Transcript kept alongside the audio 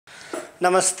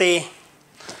Namaste.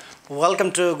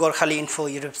 Welcome to GORKHALI Info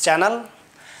YouTube channel.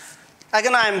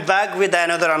 Again, I am back with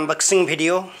another unboxing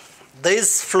video.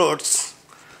 These flutes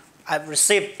I've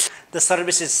received. The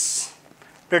service is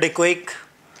pretty quick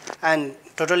and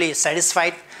totally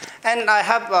satisfied. And I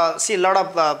have see a lot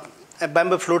of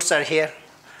bamboo flutes are here.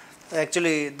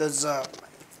 Actually, those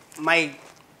my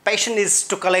passion is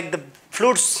to collect the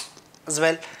flutes as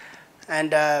well,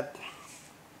 and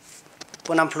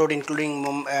Punam flute, including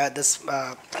this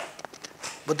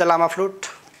Buddha Lama flute.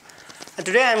 And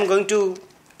today I am going to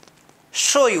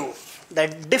show you the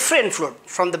different flute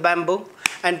from the bamboo,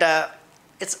 and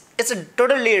it's a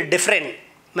totally different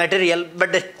material,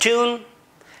 but the tune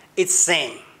is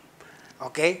same.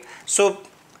 Okay, so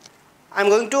I'm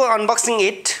going to unboxing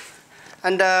it,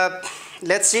 and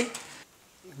let's see.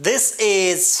 This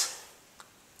is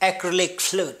acrylic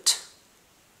flute.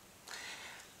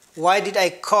 Why did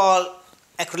I call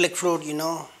acrylic flute? You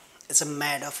know, it's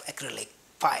made of acrylic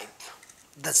pipe.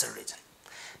 That's the reason.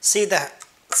 See,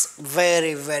 it's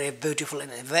very, very beautiful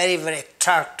and very, very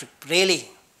attractive. Really.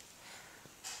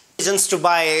 Reasons to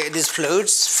buy these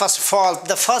flutes. First of all,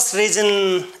 the first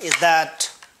reason is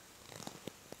that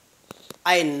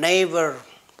I never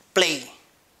play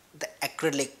the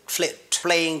acrylic flute.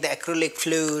 Playing the acrylic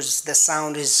flutes, the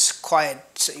sound is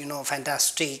quite,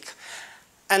 fantastic,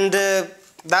 and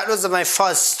that was my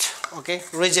first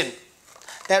reason.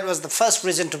 That was the first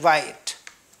reason to buy it.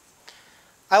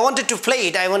 I wanted to play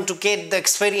it. I want to get the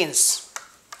experience.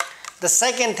 The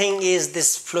second thing is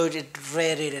this flute is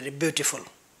very, very beautiful.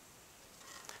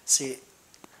 See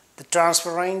the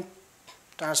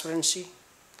transparency.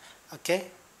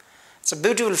 Okay, it's a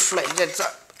beautiful flute. It's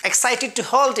excited to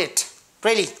hold it.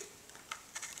 Really,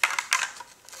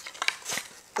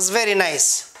 it's very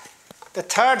nice. The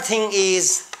third thing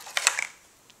is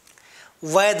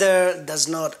weather does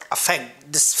not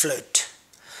affect this flute.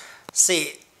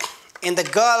 See, in the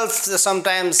Gulf,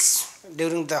 sometimes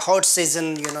during the hot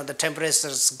season, the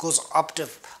temperatures goes up to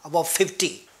above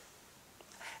 50.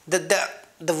 The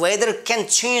weather can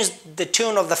change the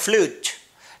tune of the flute.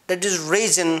 That is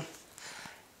reason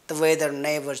the weather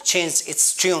never changes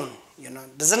its tune.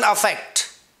 Doesn't affect.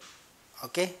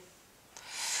 Okay,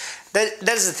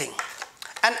 that's the thing.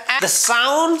 And the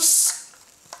sounds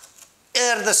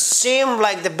are the same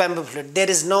like the bamboo flute. There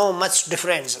is no much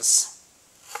differences.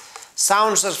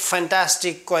 Sounds are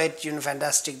fantastic, quite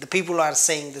fantastic. The people are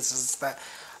saying this is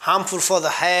harmful for the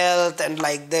health and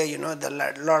like the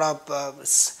lot of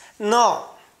no,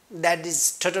 that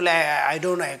is totally I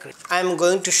don't agree. I'm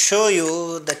going to show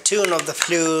you the tune of the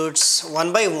flutes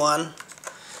one by one.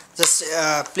 Just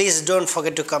please don't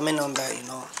forget to comment on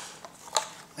the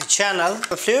my channel.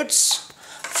 The flutes.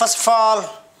 First of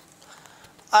all,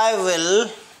 I will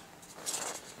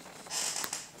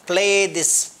play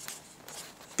this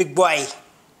big boy,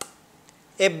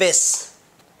 a bass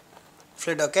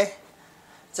flute. Okay,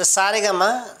 it's a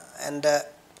sarigama and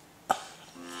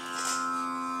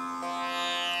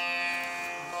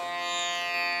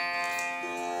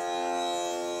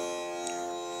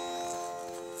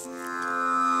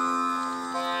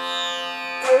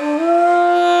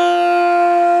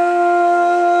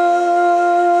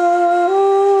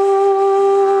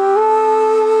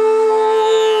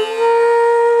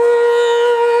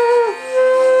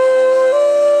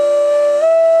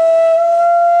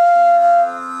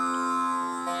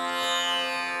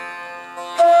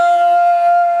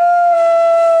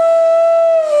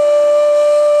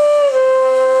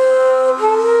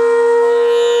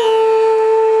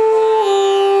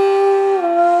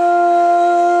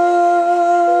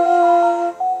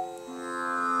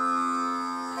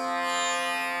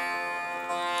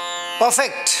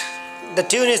perfect. The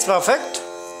tune is perfect.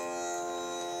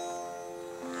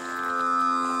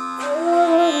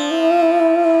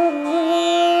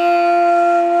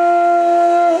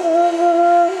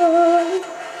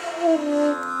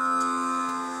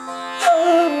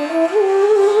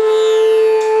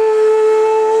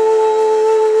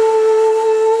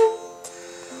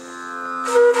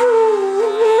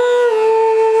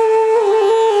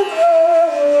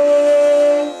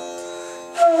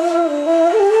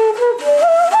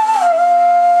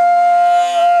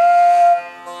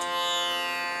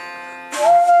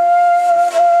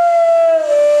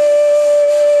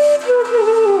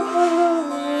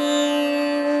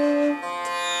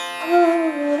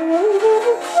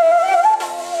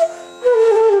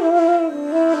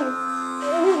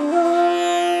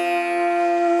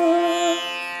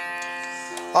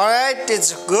 Alright,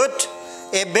 it's good.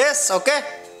 A bass, okay?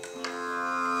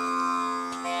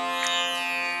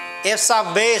 F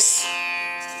sharp bass,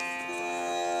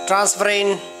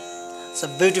 transparent. It's a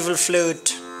beautiful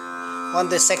flute. on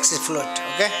the sexy flute.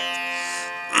 Okay,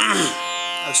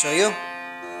 I'll show you.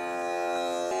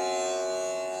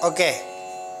 Okay,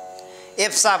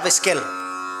 F sharp scale.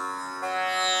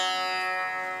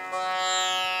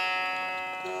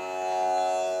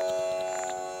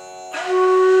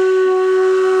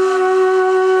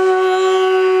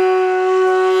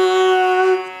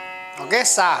 Okay,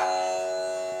 sa.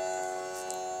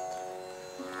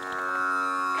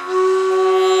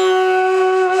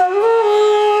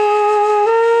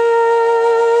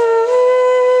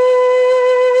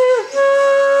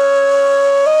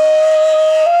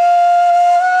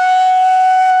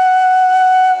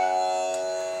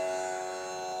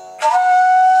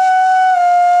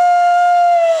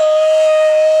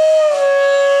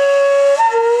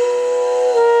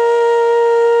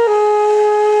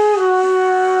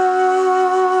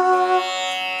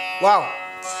 Wow,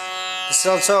 this is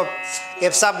also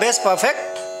F sharp bass, perfect.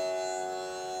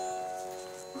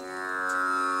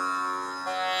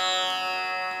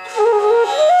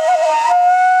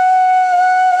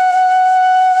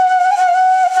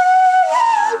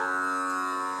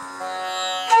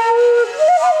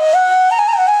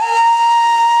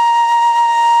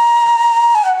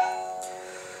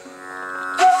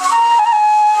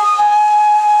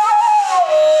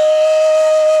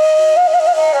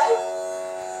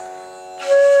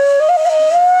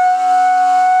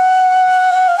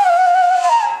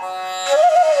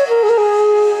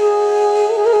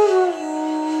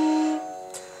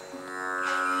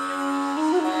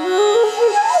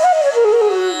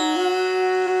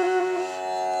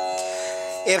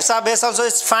 F sharp bass also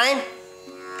is fine.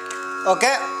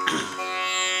 Okay,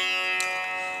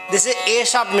 this is A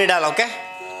sharp middle. Okay,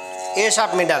 A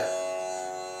sharp middle,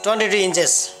 22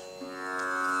 inches.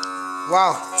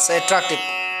 Wow, so attractive.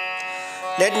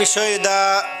 Let me show you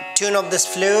the tune of this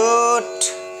flute.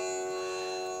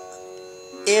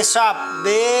 A sharp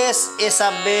bass, A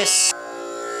sharp bass.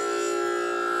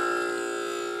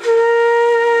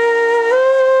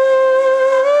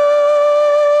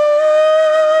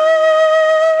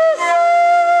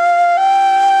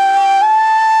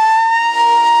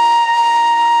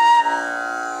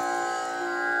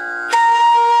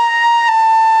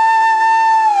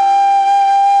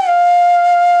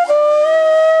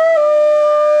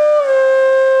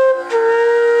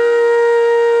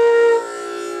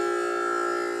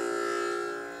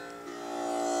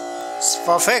 It's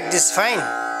perfect, this is fine.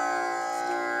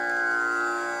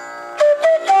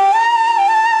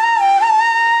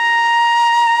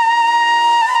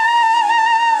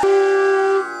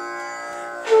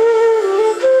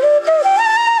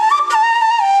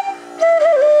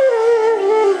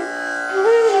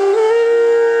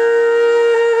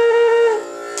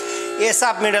 A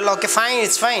sharp middle, okay, fine,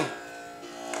 it's fine.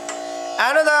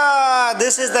 Another,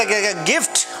 this is the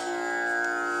gift.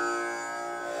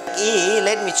 E,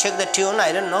 let me check the tune,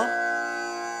 I don't know.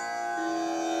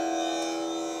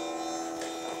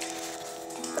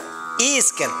 E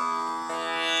scale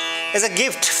is a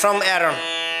gift from Aaron.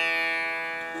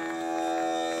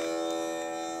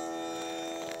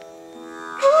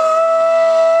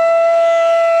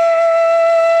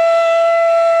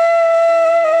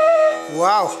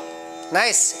 Wow,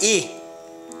 nice. E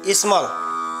small.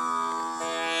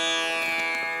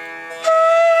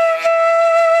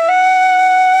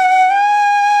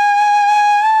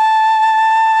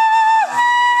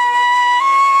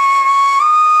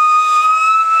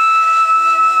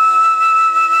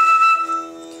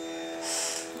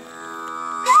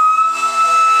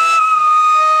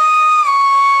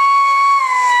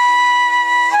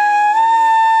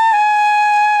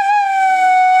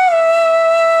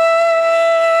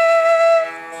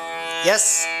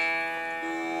 Yes,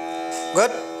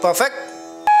 good, perfect.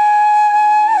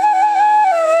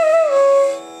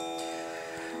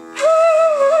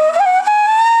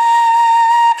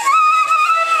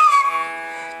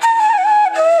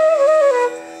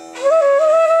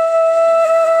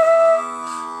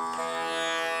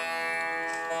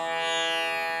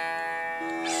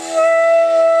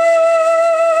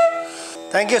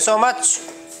 Thank you so much.